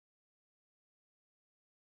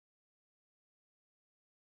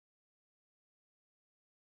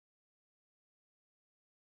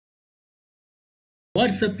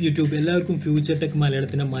What's up YouTube? എല്ലാവർക്കും future tech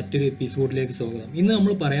മലയാളത്തിന്റെ മറ്റൊരു എപ്പിസോഡിലേക്ക് സ്വാഗതം. ഇന്ന്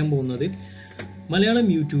നമ്മൾ പറയാൻ പോകുന്നത് മലയാളം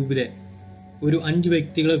യൂട്യൂബിലെ ഒരു 5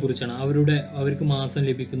 വ്യക്തികളെ കുറിച്ചാണ്. അവർക്ക് മാസം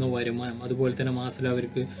ലഭിക്കുന്ന വരുമാനം, അതുപോലെ തന്നെ മാസത്തിൽ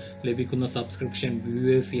അവർക്ക് ലഭിക്കുന്ന സബ്സ്ക്രിപ്ഷൻ,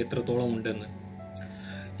 വ്യൂവേഴ്സ് എത്രത്തോളം ഉണ്ടെന്ന്.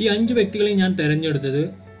 ഈ 5 വ്യക്തികളെ ഞാൻ തിരഞ്ഞെടുത്തത്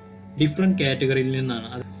ഡിഫറെന്റ് കാറ്റഗറിയിൽ നിന്നാണ്.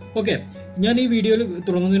 ഓക്കെ, ഞാൻ ഈ വീഡിയോയിൽ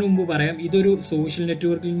തുടങ്ങുന്നതിന് മുമ്പ് പറയാം, ഇതൊരു സോഷ്യൽ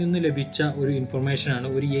നെറ്റ്വർക്കിൽ നിന്ന് ലഭിച്ച ഒരു ഇൻഫർമേഷനാണ്.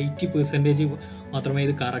 ഒരു 80% മാത്രമേ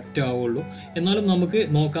ഇത് കറക്റ്റ് ആവുള്ളൂ. എന്നാലും നമുക്ക്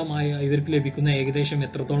നോക്കാം ഇവർക്ക് ലഭിക്കുന്ന ഏകദേശം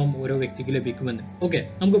എത്രത്തോളം ഓരോ വ്യക്തിക്ക് ലഭിക്കുമെന്ന്. ഓക്കെ,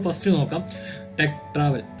 നമുക്ക് ഫസ്റ്റ് നോക്കാം tech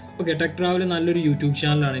travel. Okay, tech travel നല്ലൊരു യൂട്യൂബ്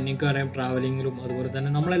ചാനലാണ്. എനിക്കറിയാം, ട്രാവലിങ്ങിലും അതുപോലെ തന്നെ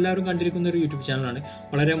നമ്മളെല്ലാവരും കണ്ടിരിക്കുന്ന ഒരു യൂട്യൂബ് ചാനലാണ്.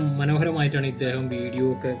 വളരെ മനോഹരമായിട്ടാണ് ഇദ്ദേഹം വീഡിയോ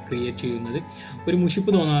ഒക്കെ ക്രിയേറ്റ് ചെയ്യുന്നത്. ഒരു മുഷിപ്പ്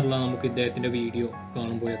തോന്നാറില്ല നമുക്ക് ഇദ്ദേഹത്തിൻ്റെ വീഡിയോ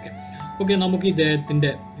കാണുമ്പോഴൊക്കെ. ഓക്കെ, നമുക്ക്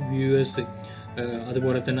ഇദ്ദേഹത്തിൻ്റെ വ്യൂവേഴ്സ്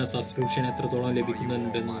അതുപോലെ തന്നെ സബ്സ്ക്രിപ്ഷൻ എത്രത്തോളം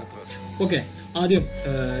ലഭിക്കുന്നുണ്ടെന്ന് നോക്കാം. ഓക്കെ, ആദ്യം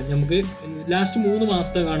നമുക്ക് ലാസ്റ്റ് 3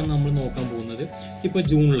 മാസത്തെ കാണുന്ന നമ്മൾ നോക്കാൻ പോകുന്നത്. ഇപ്പോൾ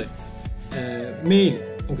ജൂണിൽ മെയിൽ.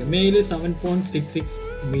 ഓക്കെ, മെയിൽ 7.66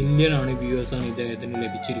 മില്യൺ ആണ് വ്യൂവേഴ്സാണ് ഇദ്ദേഹത്തിന്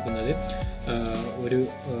ലഭിച്ചിരിക്കുന്നത് ഒരു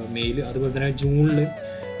മെയിൽ. അതുപോലെ തന്നെ ജൂണിൽ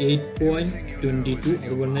 8.22,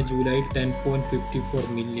 അതുപോലെ തന്നെ ജൂലൈയിൽ 10.54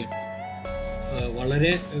 മില്യൺ.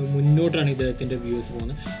 വളരെ മുന്നോട്ടാണ് ഇദ്ദേഹത്തിൻ്റെ വ്യൂസ്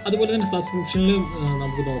പോകുന്നത്. അതുപോലെ തന്നെ സബ്സ്ക്രിപ്ഷനിൽ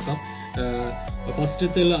നമുക്ക് നോക്കാം.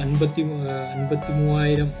 ഫസ്റ്റത്തിൽ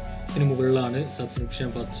 53,000 മുകളിലാണ് സബ്സ്ക്രിപ്ഷൻ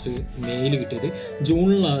ഫസ്റ്റ് മെയിൽ കിട്ടിയത്.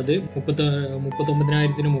 ജൂണിൽ അത്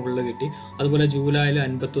 39,000 മുകളിൽ കിട്ടി. അതുപോലെ ജൂലൈയിൽ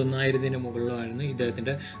 51,000 മുകളിലായിരുന്നു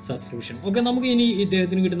ഇദ്ദേഹത്തിൻ്റെ സബ്സ്ക്രിപ്ഷൻ. ഓക്കെ, നമുക്ക് ഇനി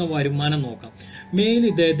ഇദ്ദേഹത്തിന് കിട്ടുന്ന വരുമാനം നോക്കാം. മെയിൽ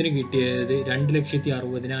ഇദ്ദേഹത്തിന് കിട്ടിയത്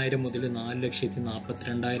 2,60,000 മുതൽ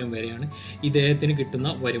 4,42,000 വരെയാണ് ഇദ്ദേഹത്തിന് കിട്ടുന്ന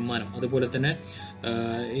വരുമാനം. അതുപോലെ തന്നെ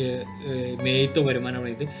മെയ്ത്തെ വരുമാനമാണ്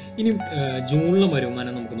ഇത്. ഇനി ജൂണിലെ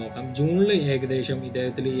വരുമാനം നമുക്ക് നോക്കാം. ജൂണിൽ ഏകദേശം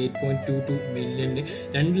ഇദ്ദേഹത്തിൽ 8.22 മില്യണിന്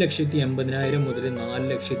 2,80,000 മുതൽ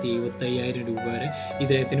 4,75,000 രൂപ വരെ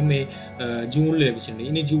ഇദ്ദേഹത്തിന് ജൂണിൽ ലഭിച്ചിട്ടുണ്ട്.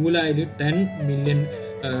 ഇനി ജൂലൈയിൽ 10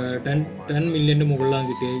 മില്യൻ്റെ മുകളിലാണ്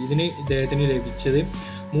കിട്ടിയത്. ഇതിന് ഇദ്ദേഹത്തിന് ലഭിച്ചത്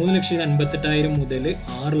 3,58,000 മുതൽ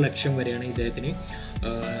 6 ലക്ഷം വരെയാണ് ഇദ്ദേഹത്തിന്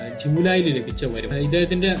ജൂലൈയിൽ ലഭിച്ച വരുമാനം.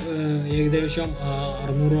 ഇദ്ദേഹത്തിൻ്റെ ഏകദേശം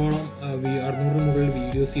 600 മുകളിൽ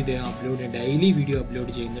വീഡിയോസ് ഇദ്ദേഹം ഡെയിലി വീഡിയോ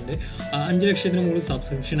അപ്ലോഡ് ചെയ്യുന്നുണ്ട്. 5 ലക്ഷത്തിന് മുകളിൽ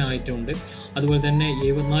സബ്സ്ക്രിപ്ഷൻ ആയിട്ടുണ്ട്. അതുപോലെ തന്നെ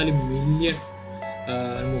 74 മില്യൺ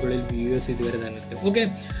മുകളിൽ വ്യൂവേഴ്സ് ഇതുവരെ തന്നെ ഉണ്ട്. ഓക്കെ,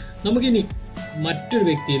 നമുക്കിനി മറ്റൊരു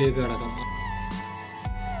വ്യക്തിയിലേക്ക് കടക്കാം.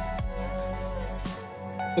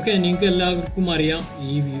 ഓക്കെ, നിങ്ങൾക്ക് എല്ലാവർക്കും അറിയാം,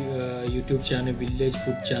 ഈ YouTube channel village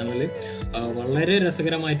food channel വളരെ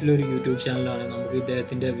രസകരമായിട്ടുള്ള ഒരു യൂട്യൂബ് ചാനലാണ്. നമുക്ക്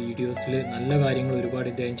ഇദ്ദേഹത്തിൻ്റെ വീഡിയോസിൽ നല്ല കാര്യങ്ങൾ ഒരുപാട്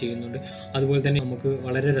ഇദ്ദേഹം ചെയ്യുന്നുണ്ട്. അതുപോലെ തന്നെ നമുക്ക്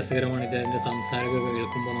വളരെ രസകരമാണ് ഇദ്ദേഹത്തിൻ്റെ സംസാരങ്ങൾ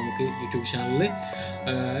കേൾക്കുമ്പോൾ. നമുക്ക് യൂട്യൂബ് ചാനലിൽ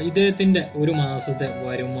ഇദ്ദേഹത്തിൻ്റെ ഒരു മാസത്തെ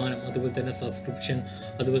വരുമാനം, അതുപോലെ തന്നെ സബ്സ്ക്രിപ്ഷൻ,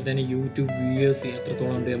 അതുപോലെ തന്നെ യൂട്യൂബ് വ്യൂവേഴ്സ്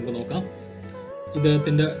എത്രത്തോളം ഉണ്ട് നമുക്ക് നോക്കാം.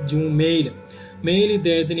 ഇദ്ദേഹത്തിൻ്റെ മെയിൽ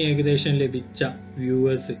ഇദ്ദേഹത്തിന് ഏകദേശം ലഭിച്ച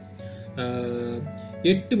വ്യൂവേഴ്സ്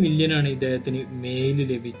 8 മില്യനാണ് ഇദ്ദേഹത്തിന് മെയിൽ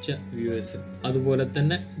ലഭിച്ച വ്യൂവേഴ്സ്. അതുപോലെ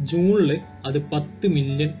തന്നെ ജൂണിൽ അത് 10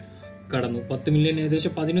 മില്യൺ കടന്നു. 10 മില്യൺ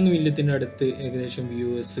ഏകദേശം 11 മില്യത്തിൻ്റെ അടുത്ത് ഏകദേശം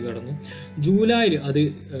വ്യൂവേഴ്സ് കടന്നു. ജൂലൈയിൽ അത്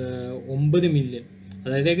 9 മില്യൺ,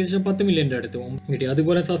 അതായത് ഏകദേശം 10 മില്യൻ്റെ അടുത്ത് കിട്ടി.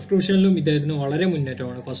 അതുപോലെ സബ്സ്ക്രിപ്ഷനിലും ഇദ്ദേഹത്തിന് വളരെ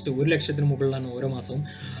മുന്നേറ്റമാണ്. ഫസ്റ്റ് 1 ലക്ഷത്തിന് മുകളിലാണ് ഓരോ മാസവും.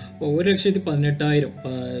 1,18,000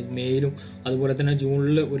 മെയിലും, അതുപോലെ തന്നെ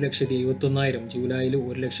ജൂണിൽ 1,71,000, ജൂലൈയിൽ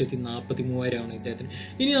 1,43,000 ആണ് ഇദ്ദേഹത്തിന്.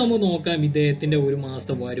 ഇനി നമുക്ക് നോക്കാം ഇദ്ദേഹത്തിൻ്റെ ഒരു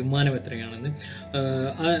മാസത്തെ വരുമാനം എത്രയാണെന്ന്.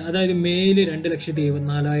 അതായത് മെയിൽ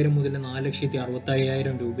 2,74,000 മുതൽ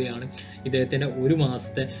 4,65,000 രൂപയാണ് ഇദ്ദേഹത്തിൻ്റെ ഒരു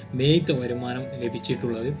മാസത്തെ മെയ്ത്തെ വരുമാനം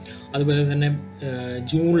ലഭിച്ചിട്ടുള്ളത്. അതുപോലെ തന്നെ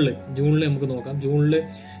ജൂണിൽ നമുക്ക് നോക്കാം. ജൂണിൽ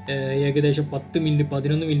ഏകദേശം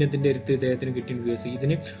 11 മില്യത്തിൻ്റെ അടുത്ത് ഇദ്ദേഹത്തിന് കിട്ടിയ വ്യൂവേഴ്സ്.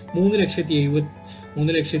 ഇതിന്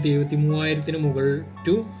 3,73,000 മുകൾ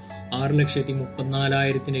ടു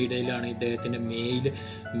 6,34,000 ഇടയിലാണ് ഇദ്ദേഹത്തിൻ്റെ മെയിൽ.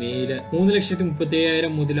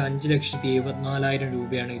 3,37,000 മുതൽ 5,74,000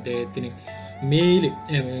 രൂപയാണ് ഇദ്ദേഹത്തിന്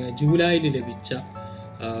ജൂലൈയിൽ ലഭിച്ച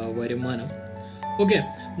വരുമാനം. ഓക്കെ,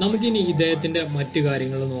 നമുക്കിനി ഇദ്ദേഹത്തിൻ്റെ മറ്റു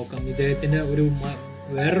കാര്യങ്ങൾ നോക്കാം. ഇദ്ദേഹത്തിൻ്റെ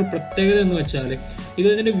വേറൊരു പ്രത്യേകത എന്ന് വെച്ചാൽ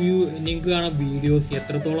ഇദ്ദേഹത്തിൻ്റെ നിങ്ങൾക്ക് കാണാം വീഡിയോസ്,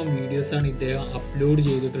 എത്രത്തോളം വീഡിയോസാണ് ഇദ്ദേഹം അപ്ലോഡ്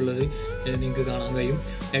ചെയ്തിട്ടുള്ളത് നിങ്ങൾക്ക് കാണാൻ കഴിയും.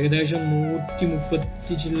 ഏകദേശം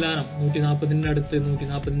 140 അടുത്ത്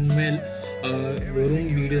 140 വെറും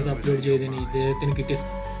വീഡിയോസ് അപ്ലോഡ് ചെയ്തതിന് ഇദ്ദേഹത്തിന് കിട്ടിയ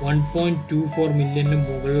 1.24 മില്യണിന്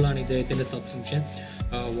മുകളിലാണ് ഇദ്ദേഹത്തിൻ്റെ സബ്സ്ക്രിപ്ഷൻ.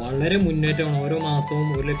 വളരെ മുന്നേറ്റമാണ്. ഓരോ മാസവും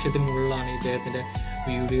 1 ലക്ഷത്തിന് മുകളിലാണ് ഇദ്ദേഹത്തിൻ്റെ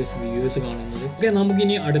വ്യൂവേഴ്സ് കാണുന്നത്. ഓക്കെ,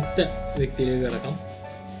 നമുക്കിനി അടുത്ത വ്യക്തിയിലേക്ക് കിടക്കാം.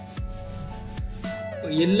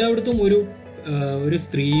 എല്ലായിടത്തും ഒരു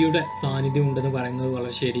സ്ത്രീയുടെ സാന്നിധ്യം ഉണ്ടെന്ന് പറയുന്നത്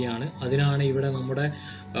വളരെ ശരിയാണ്. അതിനാണ് ഇവിടെ നമ്മുടെ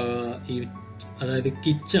അതായത്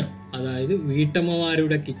കിച്ചൺ, അതായത്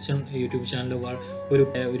വീട്ടമ്മമാരുടെ കിച്ചൺ യൂട്യൂബ് ചാനൽ ഒരു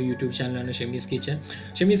യൂട്യൂബ് ചാനലാണ് ഷെമീസ് കിച്ചൺ.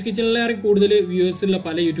 ഷെമീസ് കിച്ചണിലേറെ കൂടുതൽ വ്യൂവേഴ്സ് ഉള്ള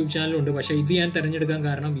പല യൂട്യൂബ് ചാനലുണ്ട്. പക്ഷേ ഇത് ഞാൻ തിരഞ്ഞെടുക്കാൻ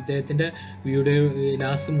കാരണം ഇദ്ദേഹത്തിൻ്റെ വീഡിയോ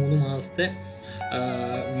ലാസ്റ്റ് 3 മാസത്തെ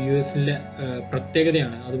വ്യൂവേഴ്സിൻ്റെ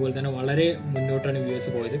പ്രത്യേകതയാണ്. അതുപോലെ തന്നെ വളരെ മുന്നോട്ടാണ് വ്യൂവേഴ്സ്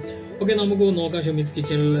പോയത്. ഓക്കെ, നമുക്ക് നോക്കാം ഷെമീസ്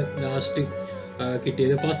കിച്ചണിൽ ലാസ്റ്റ്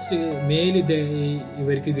കിട്ടിയത്. ഫസ്റ്റ് മെയിൽ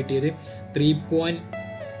ഇവർക്ക് കിട്ടിയത്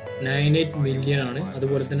 3.98 മില്യൺ ആണ്.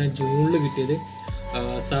 അതുപോലെ തന്നെ ജൂണിൽ കിട്ടിയത്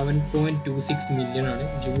 7.26 മില്യൺ ആണ്.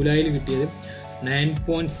 ജൂലൈയിൽ കിട്ടിയത്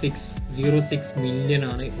 9.606 മില്യൺ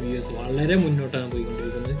ആണ് വ്യൂവേഴ്സ്. വളരെ മുന്നോട്ടാണ്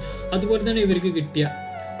പോയിക്കൊണ്ടിരിക്കുന്നത്. അതുപോലെ തന്നെ ഇവർക്ക് കിട്ടിയ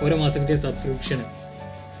ഓരോ മാസം കിട്ടിയ സബ്സ്ക്രിപ്ഷൻ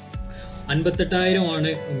 58,000 ആണ്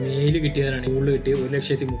മെയിൽ കിട്ടിയതാണ്. ജൂണിൽ കിട്ടിയത്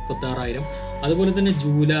 1,36,000. അതുപോലെ തന്നെ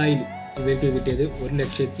ജൂലൈയിൽ ഇവർക്ക് കിട്ടിയത്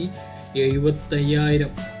 1,70,75,000.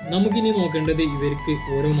 നമുക്കിനി നോക്കേണ്ടത് ഇവർക്ക്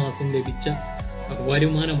ഓരോ മാസം ലഭിച്ച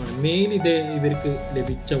വരുമാനമാണ്. മെയിൽ ഇവർക്ക്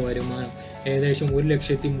ലഭിച്ച വരുമാനം ഏകദേശം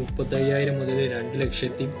 1,30,50,000 മുതൽ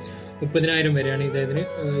 2,30,30,000 വരെയാണ്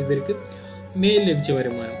ഇവർക്ക് മെയിൽ ലഭിച്ച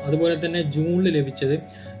വരുമാനം. അതുപോലെ തന്നെ ജൂണിൽ ലഭിച്ചത്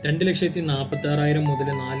 2,46,000 മുതൽ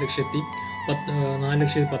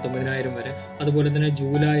 4,19,000 വരെ. അതുപോലെ തന്നെ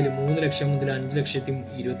ജൂലൈയിൽ 3 ലക്ഷം മുതൽ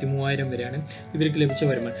 5,23,000 വരെയാണ് ഇവർക്ക് ലഭിച്ച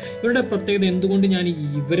വരുമാനം. ഇവരുടെ പ്രത്യേകത എന്തുകൊണ്ട് ഞാൻ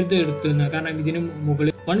ഇവരുടെ എടുത്തുന്ന, കാരണം ഇതിന്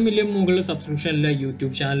മുകളിൽ 1 മില്യൺ മുകളിൽ സബ്സ്ക്രിപ്ഷൻ എല്ലാം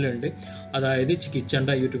യൂട്യൂബ് ചാനലുണ്ട്, അതായത്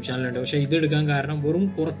കിച്ചൻ്റെ യൂട്യൂബ് ചാനലുണ്ട്. പക്ഷേ ഇതെടുക്കാൻ കാരണം വെറും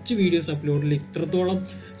കുറച്ച് വീഡിയോസ് അപ്ലോഡിൽ ഇത്രത്തോളം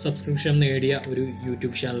സബ്സ്ക്രിപ്ഷൻ നേടിയ ഒരു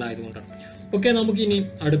യൂട്യൂബ് ചാനലായതുകൊണ്ടാണ്. ഓക്കെ, നമുക്കിനി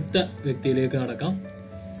അടുത്ത വ്യക്തിയിലേക്ക് നടക്കാം.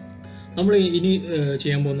 നമ്മൾ ഇനി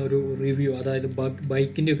ചെയ്യാൻ പോകുന്ന ഒരു റിവ്യൂ, അതായത്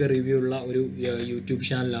ബൈക്കിൻ്റെ ഒക്കെ റിവ്യൂ ഉള്ള ഒരു യൂട്യൂബ്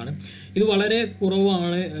ചാനലാണ്. ഇത് വളരെ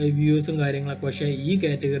കുറവാണ് വ്യൂവേഴ്സും കാര്യങ്ങളൊക്കെ, പക്ഷേ ഈ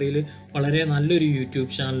കാറ്റഗറിയിൽ വളരെ നല്ലൊരു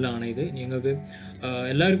യൂട്യൂബ് ചാനലാണ് ഇത്. നിങ്ങൾക്ക്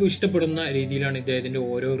എല്ലാവർക്കും ഇഷ്ടപ്പെടുന്ന രീതിയിലാണ് ഇദ്ദേഹത്തിൻ്റെ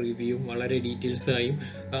ഓരോ റിവ്യൂവും വളരെ ഡീറ്റെയിൽസായും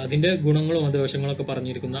അതിൻ്റെ ഗുണങ്ങളും ദോഷങ്ങളൊക്കെ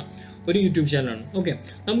പറഞ്ഞിരിക്കുന്ന ഒരു യൂട്യൂബ് ചാനലാണ്. ഓക്കെ,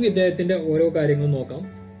 നമുക്ക് ഇദ്ദേഹത്തിൻ്റെ ഓരോ കാര്യങ്ങളും നോക്കാം.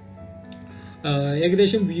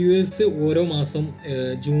 ഏകദേശം വ്യൂവേഴ്സ് ഓരോ മാസം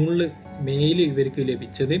ജൂണിൽ മെയിൽ ഇവർക്ക്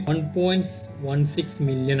ലഭിച്ചത് 1.16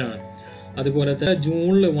 മില്യൺ ആണ്. അതുപോലെ തന്നെ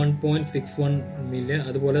ജൂണിൽ 1.61 മില്യൺ,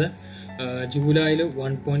 അതുപോലെ ജൂലൈയിൽ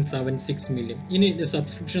 1.76 മില്യൺ. ഇനി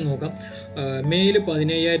സബ്സ്ക്രിപ്ഷൻ നോക്കാം. മെയിൽ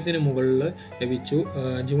 15,000 മുകളിൽ ലഭിച്ചു,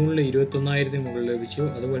 ജൂണിൽ 21,000 മുകളിൽ ലഭിച്ചു,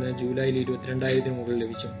 അതുപോലെ തന്നെ ജൂലൈയിൽ 22,000 മുകളിൽ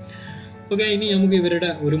ലഭിച്ചു. ഓക്കെ, ഇനി നമുക്ക് ഇവരുടെ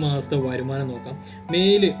ഒരു മാസത്തെ വരുമാനം നോക്കാം.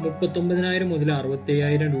 മെയിൽ 39,000 മുതൽ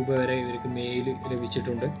 60,000 രൂപ വരെ ഇവർക്ക് മെയിൽ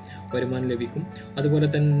ലഭിച്ചിട്ടുണ്ട്, വരുമാനം ലഭിക്കും. അതുപോലെ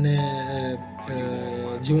തന്നെ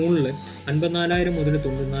ജൂണിൽ 54,000 മുതൽ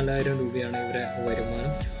 94,000 രൂപയാണ് ഇവരുടെ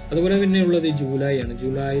വരുമാനം. അതുപോലെ പിന്നെ ഉള്ളത് ജൂലൈ ആണ്.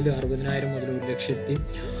 ജൂലൈയിൽ 60,000 മുതൽ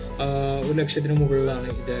 1,00,000 മുകളിലാണ്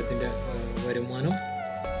ഇദ്ദേഹത്തിൻ്റെ വരുമാനം.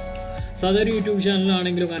 സാധാരണ യൂട്യൂബ്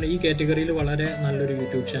ചാനലാണെങ്കിലും കാരണം ഈ കാറ്റഗറിയിൽ വളരെ നല്ലൊരു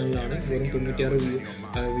യൂട്യൂബ് ചാനലാണ്. വെറും 96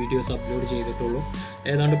 വീഡിയോസ് അപ്ലോഡ് ചെയ്തിട്ടുള്ളൂ.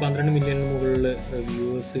 ഏതാണ്ട് 12 മില്യണിന് മുകളിൽ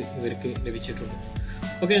വ്യൂവേഴ്സ് ഇവർക്ക് ലഭിച്ചിട്ടുണ്ട്.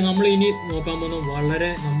 ഓക്കെ, നമ്മൾ ഇനി നോക്കാൻ പോകുന്നത്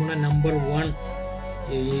വളരെ നമ്മുടെ നമ്പർ 1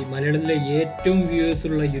 ഈ മലയാളത്തിലെ ഏറ്റവും വ്യൂവേഴ്സ്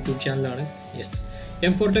ഉള്ള യൂട്യൂബ് ചാനലാണ്. യെസ്,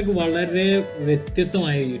 എംഫോർടെക് വളരെ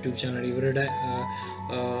വ്യത്യസ്തമായ യൂട്യൂബ് ചാനൽ. ഇവരുടെ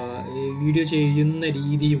വീഡിയോ ചെയ്യുന്ന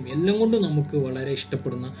രീതിയും എല്ലാം കൊണ്ടും നമുക്ക് വളരെ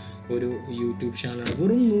ഇഷ്ടപ്പെടുന്ന ഒരു യൂട്യൂബ് ചാനലാണ്.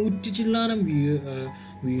 വെറും 100 ചില്ലാനം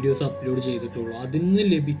വീഡിയോസ് അപ്ലോഡ് ചെയ്തിട്ടുള്ളൂ. അതിന്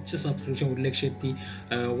ലഭിച്ച സബ്സ്ക്രിപ്ഷൻ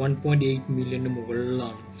 1,8 മില്യണിന്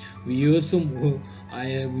മുകളിലാണ്.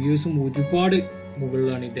 വ്യൂവേഴ്സും ഒരുപാട്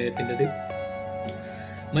മുകളിലാണ് ഇദ്ദേഹത്തിൻ്റെത്.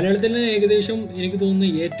 മലയാളത്തിൽ ഏകദേശം എനിക്ക് തോന്നുന്നു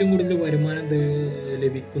ഏറ്റവും കൂടുതൽ വരുമാനം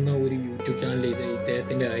ലഭിക്കുന്ന ഒരു യൂട്യൂബ് ചാനൽ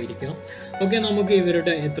ഇദ്ദേഹത്തിൻ്റെ ആയിരിക്കാം. ഓക്കെ, നമുക്ക്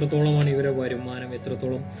ഇവരുടെ എത്രത്തോളമാണ് ഇവരുടെ വരുമാനം,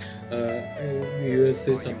 എത്രത്തോളം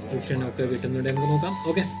വ്യൂവേഴ്സ് സബ്സ്ക്രിപ്ഷൻ ഒക്കെ കിട്ടുന്നുണ്ട് നമുക്ക് നോക്കാം.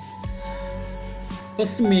 ഓക്കെ,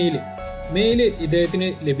 ഫസ്റ്റ് മെയിൽ ഇദ്ദേഹത്തിന്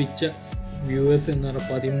ലഭിച്ച വ്യൂവേഴ്സ് എന്ന് പറഞ്ഞാൽ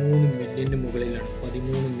 13 മില്യണിന് മുകളിലാണ്.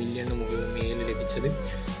 13 മില്യണിന് മുകളിൽ മെയിൽ ലഭിച്ചത്.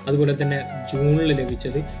 അതുപോലെ തന്നെ ജൂണിൽ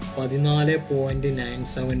ലഭിച്ചത്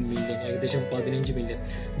 14.97 മില്യൺ, ഏകദേശം 15 മില്യൺ.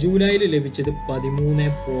 ജൂലൈയിൽ ലഭിച്ചത്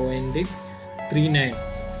 13.39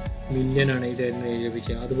 മില്യൺ ആണ് ഇദ്ദേഹത്തിന്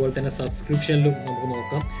ലഭിച്ചത്. അതുപോലെ തന്നെ സബ്സ്ക്രിപ്ഷനിലും നമുക്ക്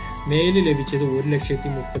നോക്കാം. മെയിൽ ലഭിച്ചത്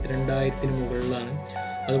 1,32,000 മുകളിലാണ്.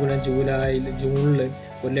 അതുപോലെ ജൂണിൽ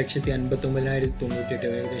 1,59,098,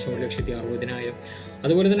 ഏകദേശം 1,60,000.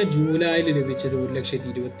 അതുപോലെ തന്നെ ജൂലൈയിൽ ലഭിച്ചത്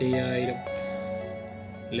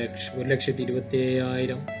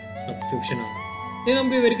 1,27,000 സബ്സ്ക്രിപ്ഷനാണ്. ഇനി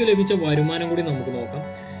നമുക്ക് ഇവർക്ക് ലഭിച്ച വരുമാനം കൂടി നമുക്ക് നോക്കാം.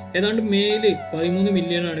 ഏതാണ്ട് മെയിൽ 13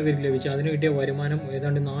 മില്യൺ ആണ് ഇവർക്ക് ലഭിച്ചത്. അതിന് കിട്ടിയ വരുമാനം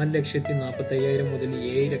ഏതാണ്ട് 4,40,000 മുതൽ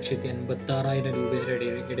 7,86,000 രൂപയുടെ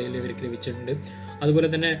ഇടയിൽ ഇവർക്ക് ലഭിച്ചിട്ടുണ്ട്. അതുപോലെ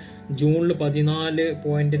തന്നെ ജൂണിൽ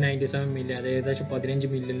 14.97 മില്യൺ, അത് ഏകദേശം 15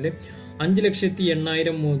 മില്യണിൽ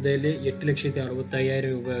 5,80,000 മുതൽ 8,60,65,000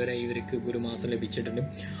 രൂപ വരെ ഇവർക്ക് ഒരു മാസം ലഭിച്ചിട്ടുണ്ട്.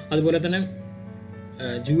 അതുപോലെ തന്നെ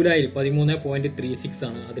ജൂലൈയിൽ 13.36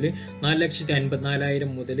 ആണ്. അതിൽ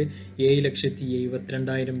 4,54,000 മുതൽ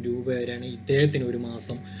 7,72,000 രൂപ വരെയാണ് ഇദ്ദേഹത്തിന് ഒരു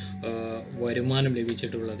മാസം വരുമാനം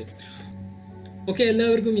ലഭിച്ചിട്ടുള്ളത്. ഓക്കെ,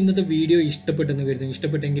 എല്ലാവർക്കും ഇന്നത്തെ വീഡിയോ ഇഷ്ടപ്പെട്ടെന്ന് കരുതുന്നു.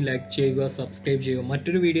 ഇഷ്ടപ്പെട്ടെങ്കിൽ ലൈക്ക് ചെയ്യുക, സബ്സ്ക്രൈബ് ചെയ്യുക.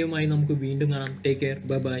 മറ്റൊരു വീഡിയോയുമായി നമുക്ക് വീണ്ടും കാണാം. Take care,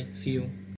 bye bye, C U.